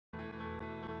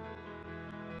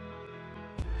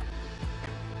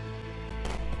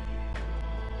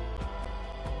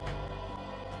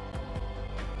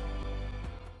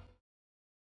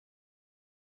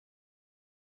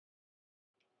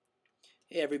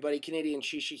Hey everybody,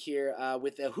 CanadianShisha here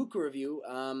with a hookah review.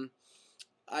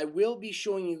 I will be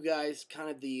showing you guys kind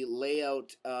of the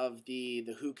layout of the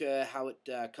hookah, how it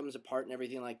comes apart and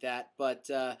everything like that. But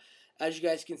as you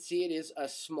guys can see, it is a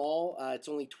small, it's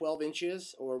only 12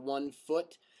 inches or 1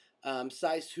 foot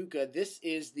sized hookah. This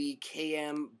is the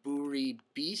KM Boury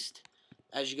Beast.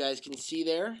 As you guys can see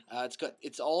there,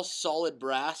 it's all solid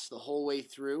brass the whole way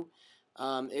through.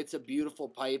 It's a beautiful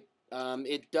pipe.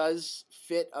 It does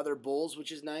fit other bowls,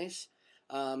 which is nice.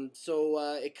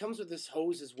 It comes with this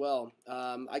hose as well.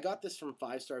 I got this from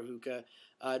 5-Star Hookah.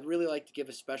 I'd really like to give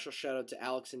a special shout out to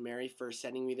Alex and Mary for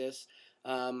sending me this.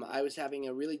 I was having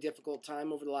a really difficult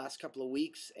time over the last couple of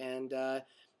weeks, and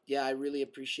yeah, I really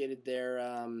appreciated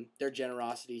their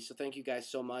generosity. So thank you guys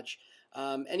so much.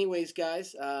 Anyways,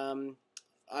 guys,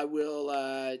 I will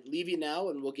leave you now,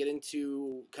 and we'll get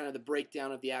into kind of the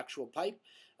breakdown of the actual pipe,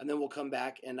 and then we'll come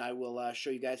back and I will show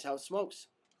you guys how it smokes.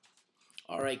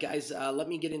 Alright guys, let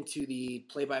me get into the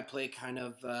play-by-play kind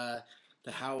of the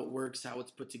how it works, how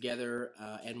it's put together,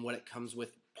 and what it comes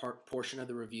with portion of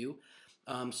the review.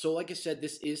 So like I said,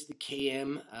 this is the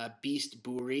KM Beast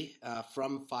Boury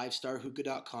from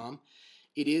 5starhookah.com.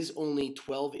 It is only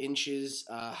 12 inches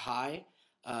high,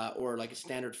 or like a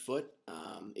standard foot.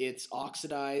 It's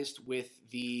oxidized with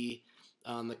the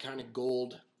kind of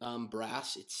gold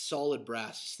brass. It's solid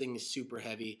brass. This thing is super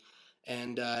heavy,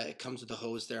 and it comes with a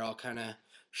hose there. I'll kind of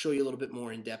show you a little bit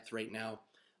more in depth right now.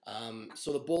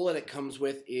 So the bowl that it comes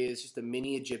with is just a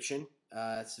mini Egyptian.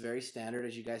 It's very standard,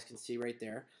 as you guys can see right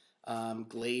there.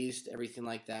 Glazed, everything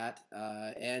like that,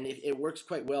 and it works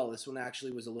quite well. This one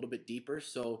actually was a little bit deeper,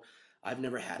 so I've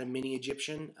never had a mini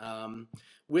Egyptian.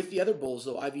 With the other bowls,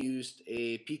 though, I've used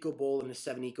a Pico bowl and a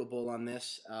 7 Eco bowl on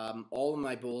this. All of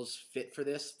my bowls fit for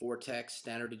this. Vortex,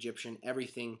 standard Egyptian,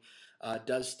 everything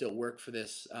does still work for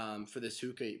this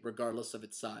hookah, regardless of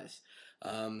its size.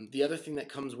 The other thing that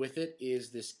comes with it is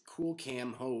this cool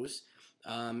cam hose.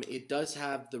 It does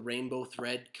have the rainbow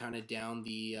thread kind of down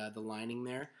the lining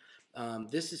there.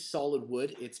 This is solid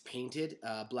wood. It's painted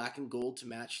black and gold to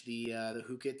match the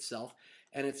hookah itself,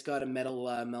 and it's got a metal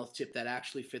mouth tip that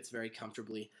actually fits very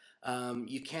comfortably.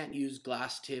 You can't use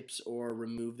glass tips or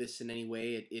remove this in any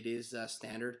way. It is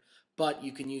standard, but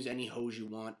you can use any hose you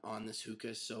want on this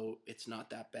hookah, so it's not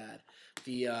that bad.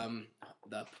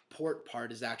 The port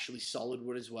part is actually solid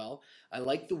wood as well. I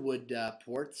like the wood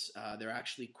ports. They're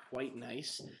actually quite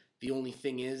nice. The only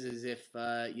thing is if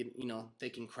you know, they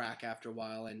can crack after a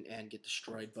while and get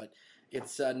destroyed. But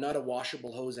it's not a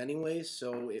washable hose anyways,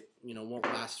 so it won't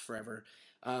last forever.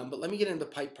 But let me get into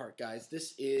the pipe part, guys.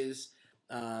 This is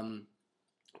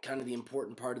kind of the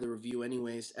important part of the review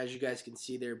anyways. As you guys can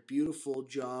see there, beautiful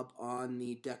job on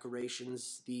the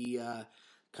decorations, the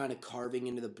kind of carving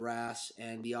into the brass,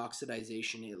 and the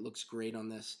oxidization. It looks great on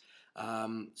this.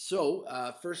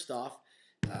 First off,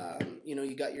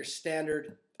 you got your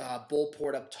standard bowl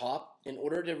port up top. In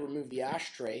order to remove the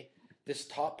ashtray, this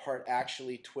top part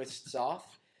actually twists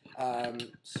off.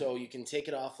 So you can take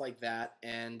it off like that,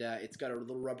 and it's got a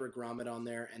little rubber grommet on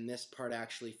there, and this part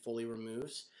actually fully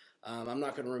removes. I'm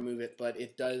not going to remove it, but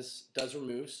it does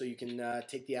remove, so you can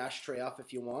take the ashtray off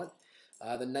if you want.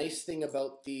 The nice thing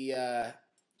about the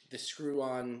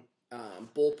screw-on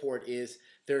bowl port is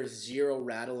there's zero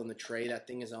rattle in the tray. That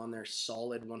thing is on there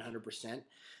solid 100%.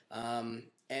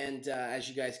 As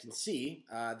you guys can see,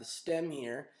 the stem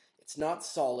here, it's not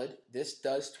solid. This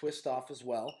does twist off as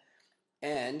well,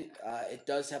 and it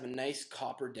does have a nice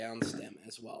copper down stem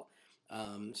as well.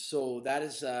 So that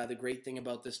is the great thing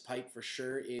about this pipe for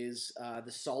sure, is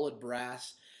the solid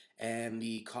brass and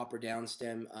the copper down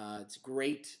stem. It's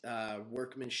great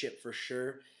workmanship for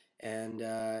sure, and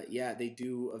yeah, they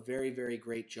do a very, very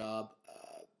great job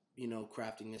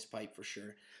crafting this pipe for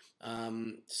sure.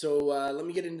 Let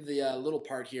me get into the little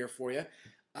part here for you.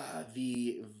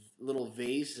 The little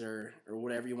vase, or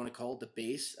whatever you want to call it, the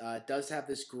base, it does have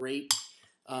this great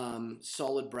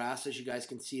solid brass, as you guys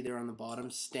can see there on the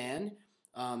bottom, stand.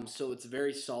 So it's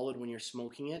very solid when you're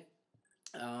smoking it.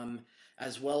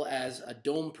 As well as a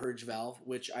dome purge valve,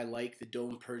 which I like. The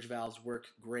dome purge valves work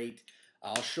great.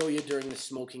 I'll show you during the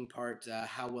smoking part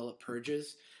how well it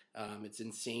purges. It's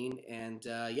insane. And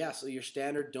yeah, so your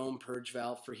standard dome purge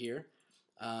valve for here,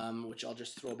 which I'll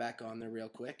just throw back on there real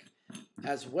quick,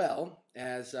 as well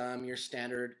as your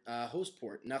standard hose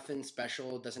port. Nothing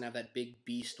special. It doesn't have that big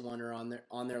beast one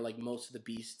on there like most of the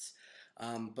beasts,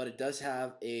 but it does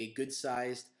have a good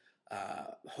sized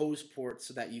hose port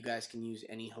so that you guys can use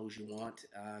any hose you want.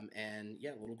 And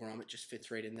yeah, little grommet just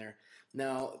fits right in there.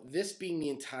 Now, this being the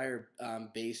entire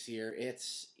base here,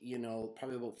 it's, you know,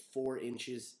 probably about 4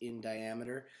 inches in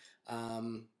diameter.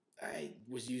 I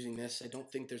was using this. I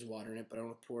don't think there's water in it, but I don't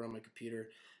want to pour it on my computer.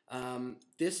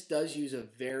 This does use a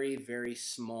very, very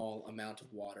small amount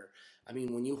of water. I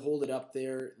mean, when you hold it up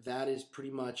there, that is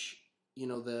pretty much, you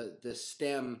know, the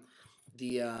stem,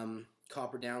 the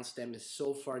copper down stem is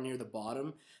so far near the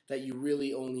bottom that you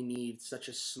really only need such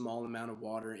a small amount of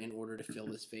water in order to fill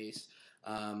this vase.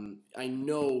 I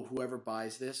know whoever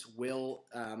buys this will,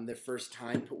 their first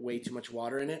time, put way too much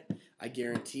water in it. I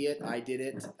guarantee it. I did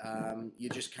it. You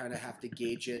just kind of have to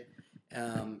gauge it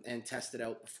and test it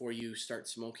out before you start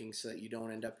smoking so that you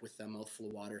don't end up with a mouthful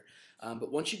of water.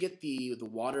 But once you get the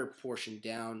water portion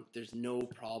down, there's no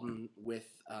problem with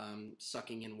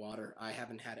sucking in water. I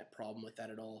haven't had a problem with that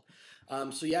at all.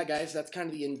 So yeah, guys, that's kind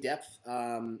of the in-depth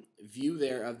view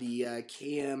there of the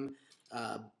KM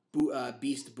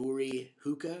Beast Boury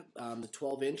Hookah, the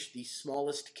 12-inch, the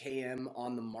smallest KM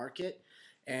on the market.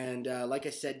 And like I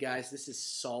said, guys, this is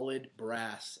solid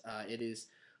brass. It is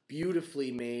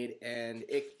beautifully made, and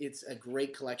it's a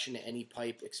great collection to any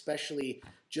pipe, especially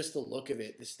just the look of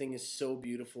it. This thing is so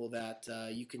beautiful that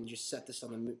you can just set this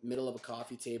on the middle of a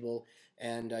coffee table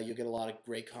and you'll get a lot of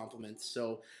great compliments.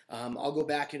 So I'll go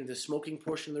back into the smoking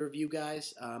portion of the review,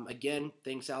 guys. Again,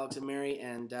 thanks Alex and Mary,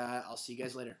 and I'll see you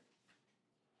guys later.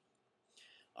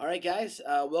 All right, guys,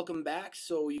 welcome back.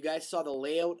 So you guys saw the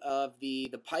layout of the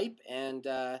pipe and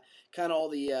kind of all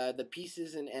the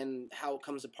pieces and how it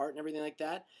comes apart and everything like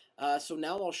that. So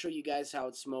now I'll show you guys how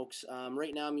it smokes.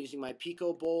 Right now I'm using my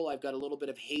Pico bowl. I've got a little bit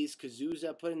of Haze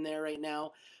Kazuza put in there right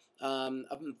now.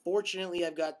 Unfortunately,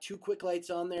 I've got 2 quick lights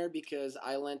on there because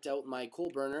I lent out my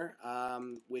coal burner,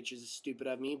 which is stupid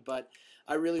of me, but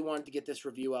I really wanted to get this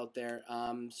review out there.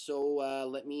 So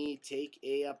let me take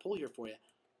a pull here for you.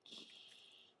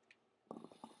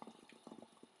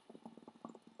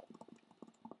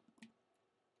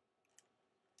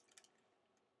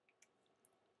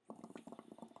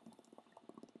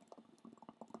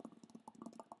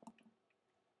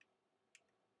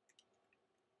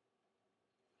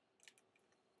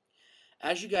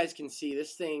 As you guys can see,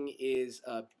 this thing is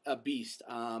a beast,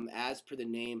 as per the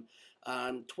name.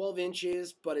 12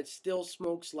 inches, but it still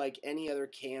smokes like any other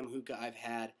cam hookah I've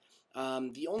had.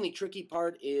 The only tricky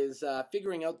part is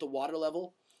figuring out the water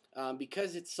level.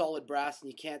 Because it's solid brass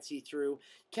and you can't see through,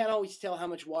 can't always tell how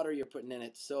much water you're putting in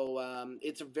it. So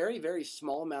it's a very, very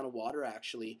small amount of water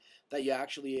actually that you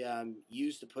actually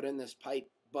use to put in this pipe.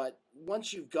 But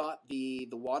once you've got the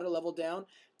water level down,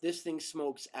 this thing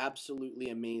smokes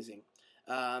absolutely amazing.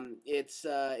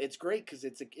 It's great because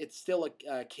it's still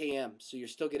a KM, so you're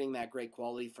still getting that great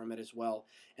quality from it as well.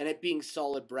 And it being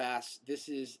solid brass, this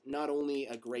is not only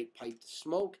a great pipe to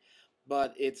smoke,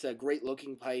 but it's a great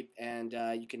looking pipe, and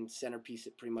you can centerpiece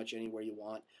it pretty much anywhere you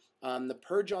want. The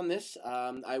purge on this,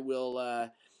 I will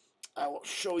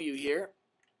show you here.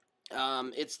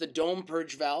 It's the dome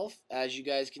purge valve, as you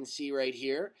guys can see right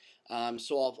here.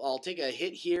 So I'll take a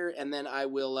hit here, and then I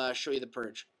will show you the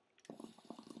purge.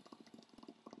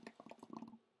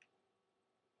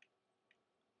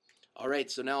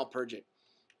 Alright, so now I'll purge it.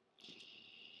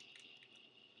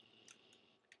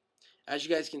 As you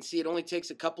guys can see, it only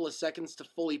takes a couple of seconds to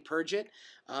fully purge it.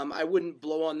 I wouldn't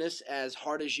blow on this as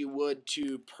hard as you would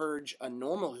to purge a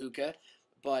normal hookah,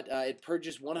 but it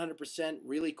purges 100%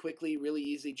 really quickly, really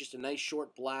easy, just a nice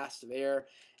short blast of air,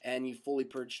 and you fully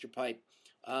purged your pipe.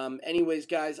 Anyways,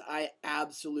 guys, I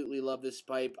absolutely love this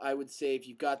pipe. I would say if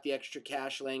you've got the extra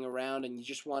cash laying around and you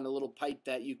just want a little pipe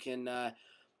that you can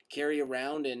carry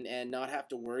around and not have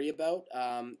to worry about,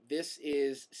 this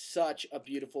is such a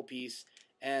beautiful piece,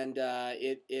 and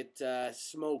it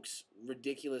smokes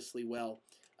ridiculously well,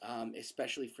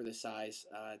 especially for the size.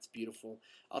 It's beautiful.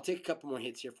 I'll take a couple more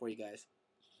hits here for you guys.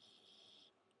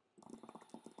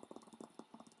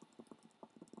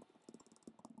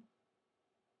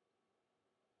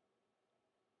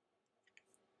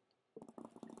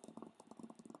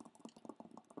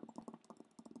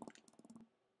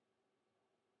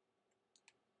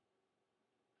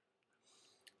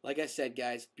 Like I said,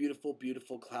 guys, beautiful,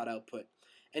 beautiful cloud output.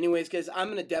 Anyways, guys, I'm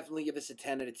going to definitely give this a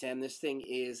 10 out of 10. This thing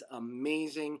is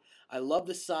amazing. I love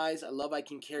the size. I love I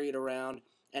can carry it around,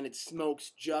 and it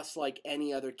smokes just like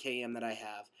any other KM that I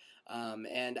have.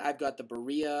 And I've got the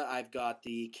Berea, I've got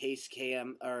the Case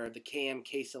KM, or the KM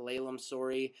Case Alalum,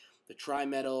 sorry, the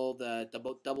Tri-Metal, the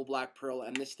double Black Pearl,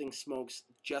 and this thing smokes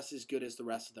just as good as the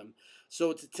rest of them.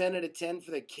 So it's a 10 out of 10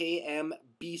 for the KM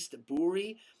Beast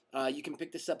Boury. You can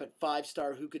pick this up at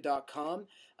 5starhookah.com.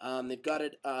 They've got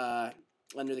it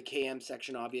under the KM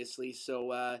section, obviously.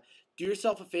 So do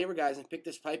yourself a favor, guys, and pick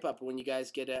this pipe up when you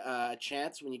guys get a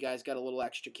chance, when you guys got a little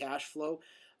extra cash flow.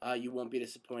 You won't be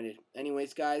disappointed.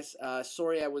 Anyways, guys,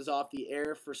 sorry I was off the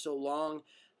air for so long.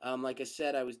 Like I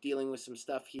said, I was dealing with some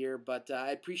stuff here, but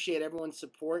I appreciate everyone's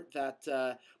support that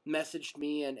messaged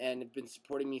me and have been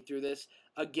supporting me through this.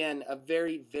 Again, a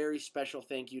very, very special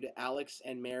thank you to Alex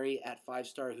and Mary at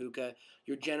 5-Star Hookah.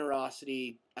 Your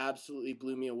generosity absolutely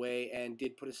blew me away and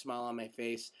did put a smile on my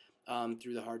face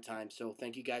through the hard times. So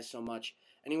thank you guys so much.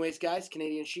 Anyways, guys,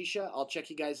 Canadian Shisha, I'll check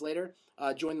you guys later.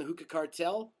 Join the Hookah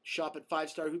Cartel, shop at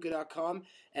 5starhookah.com,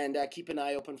 and keep an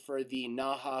eye open for the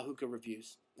Naha hookah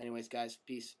reviews. Anyways, guys,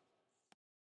 peace.